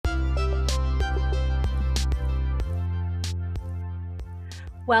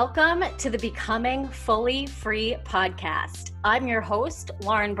Welcome to the Becoming Fully Free podcast. I'm your host,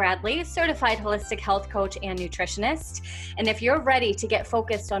 Lauren Bradley, certified holistic health coach and nutritionist. And if you're ready to get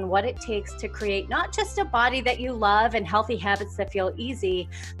focused on what it takes to create not just a body that you love and healthy habits that feel easy,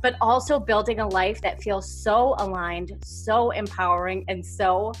 but also building a life that feels so aligned, so empowering, and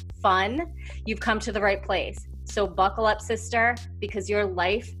so fun, you've come to the right place. So buckle up, sister, because your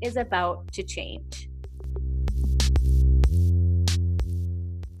life is about to change.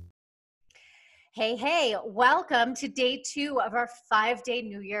 Hey, welcome to day 2 of our 5-day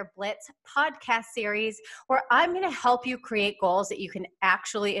New Year Blitz podcast series, where I'm going to help you create goals that you can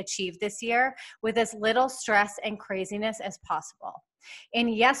actually achieve this year with as little stress and craziness as possible. In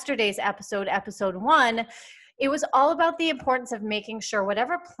yesterday's episode 1, it was all about the importance of making sure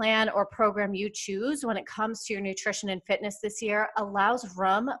whatever plan or program you choose when it comes to your nutrition and fitness this year allows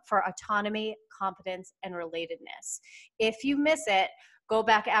room for autonomy, competence, and relatedness. If you miss it, go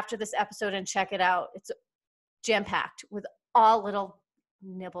back after this episode and check it out. It's jam-packed with all little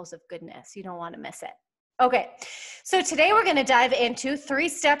nibbles of goodness. You don't want to miss it. Okay, so today we're going to dive into 3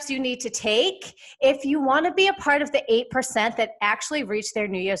 steps you need to take if you want to be a part of the 8% that actually reach their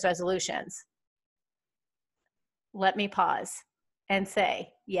New Year's resolutions. Let me pause and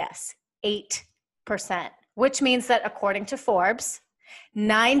say, yes, 8%, which means that according to Forbes,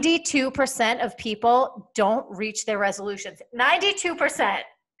 92% of people don't reach their resolutions. 92%.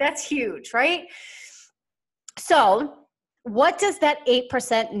 That's huge, right? So what does that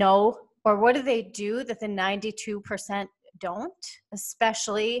 8% know, or what do they do that the 92% don't,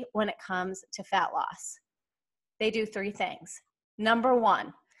 especially when it comes to fat loss? They do 3 things. Number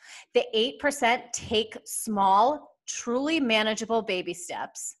 1, the 8% take small, truly manageable baby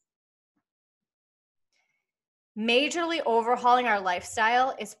steps. Majorly overhauling our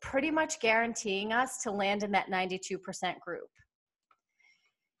lifestyle is pretty much guaranteeing us to land in that 92% group.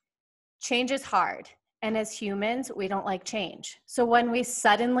 Change is hard, and as humans, we don't like change. So when we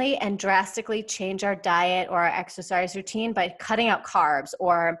suddenly and drastically change our diet or our exercise routine by cutting out carbs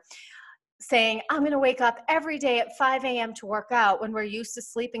or saying, I'm going to wake up every day at 5 a.m. to work out when we're used to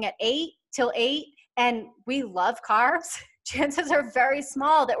sleeping at 8 till 8 and we love carbs, chances are very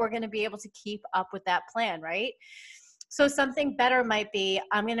small that we're going to be able to keep up with that plan, right? So something better might be,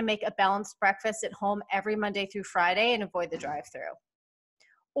 I'm going to make a balanced breakfast at home every Monday through Friday and avoid the drive-thru.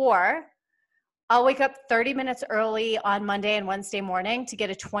 Or I'll wake up 30 minutes early on Monday and Wednesday morning to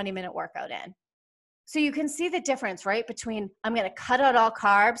get a 20-minute workout in. So you can see the difference, right? Between I'm going to cut out all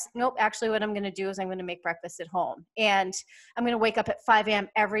carbs. Nope, actually what I'm going to do is I'm going to make breakfast at home. And I'm going to wake up at 5 a.m.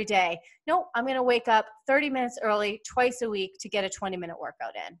 every day. Nope, I'm going to wake up 30 minutes early twice a week to get a 20-minute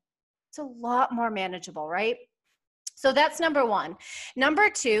workout in. It's a lot more manageable, right? So that's number 1. Number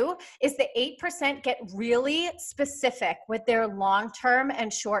 2 is the 8% get really specific with their long-term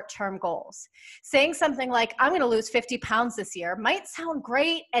and short-term goals. Saying something like, I'm going to lose 50 pounds this year might sound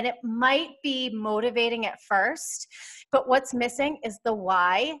great and it might be motivating at first, but what's missing is the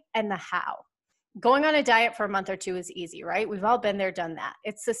why and the how. Going on a diet for a month or 2 is easy, right? We've all been there, done that.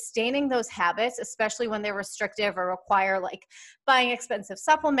 It's sustaining those habits, especially when they're restrictive or require like buying expensive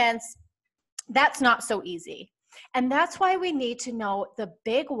supplements. That's not so easy. And that's why we need to know the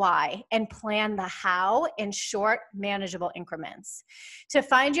big why and plan the how in short, manageable increments. To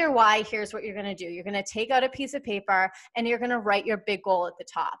find your why, here's what you're going to do. You're going to take out a piece of paper and you're going to write your big goal at the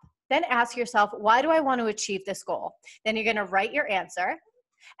top. Then ask yourself, why do I want to achieve this goal? Then you're going to write your answer.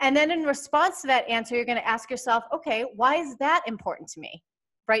 And then in response to that answer, you're going to ask yourself, okay, why is that important to me?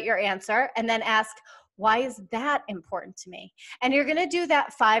 Write your answer and then ask, why is that important to me? And you're going to do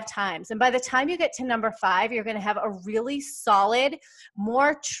that 5 times. And by the time you get to number 5, you're going to have a really solid,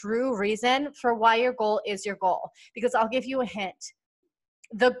 more true reason for why your goal is your goal. Because I'll give you a hint.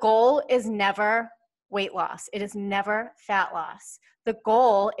 The goal is never weight loss. It is never fat loss. The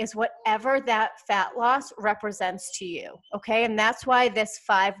goal is whatever that fat loss represents to you. Okay. And that's why this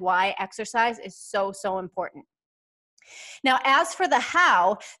 5 why exercise is so, so important. Now, as for the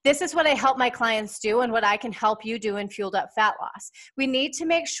how, this is what I help my clients do and what I can help you do in Fueled Up Fat Loss. We need to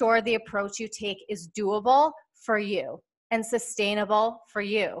make sure the approach you take is doable for you and sustainable for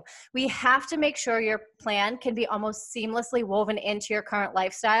you. We have to make sure your plan can be almost seamlessly woven into your current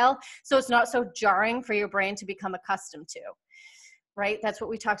lifestyle so it's not so jarring for your brain to become accustomed to. Right? That's what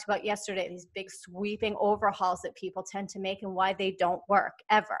we talked about yesterday, these big sweeping overhauls that people tend to make and why they don't work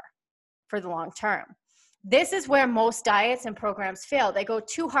ever for the long term. This is where most diets and programs fail. They go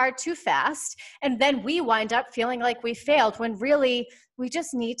too hard, too fast, and then we wind up feeling like we failed when really we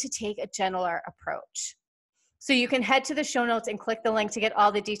just need to take a gentler approach. So you can head to the show notes and click the link to get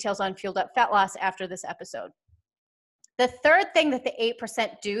all the details on Fueled Up Fat Loss after this episode. The third thing that the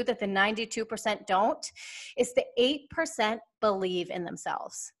 8% do that the 92% don't is the 8% believe in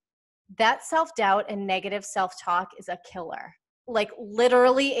themselves. That self-doubt and negative self-talk is a killer. Like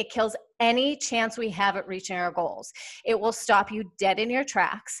literally, it kills any chance we have at reaching our goals. It will stop you dead in your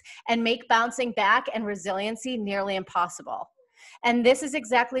tracks and make bouncing back and resiliency nearly impossible. And this is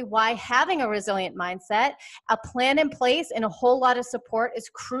exactly why having a resilient mindset, a plan in place, and a whole lot of support is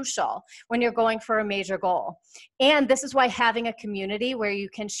crucial when you're going for a major goal. And this is why having a community where you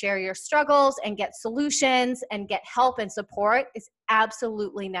can share your struggles and get solutions and get help and support is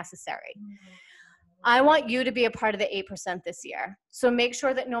absolutely necessary. I want you to be a part of the 8% this year. So make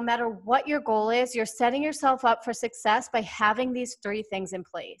sure that no matter what your goal is, you're setting yourself up for success by having these 3 things in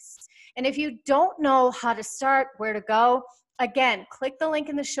place. And if you don't know how to start, where to go, again, click the link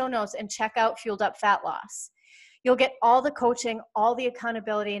in the show notes and check out Fueled Up Fat Loss. You'll get all the coaching, all the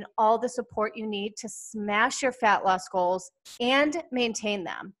accountability, and all the support you need to smash your fat loss goals and maintain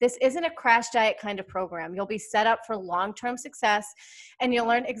them. This isn't a crash diet kind of program. You'll be set up for long-term success, and you'll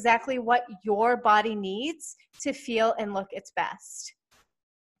learn exactly what your body needs to feel and look its best.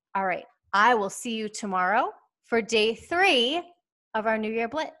 All right, I will see you tomorrow for day 3 of our New Year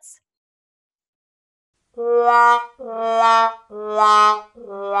Blitz. La la la la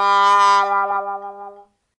la la la la la.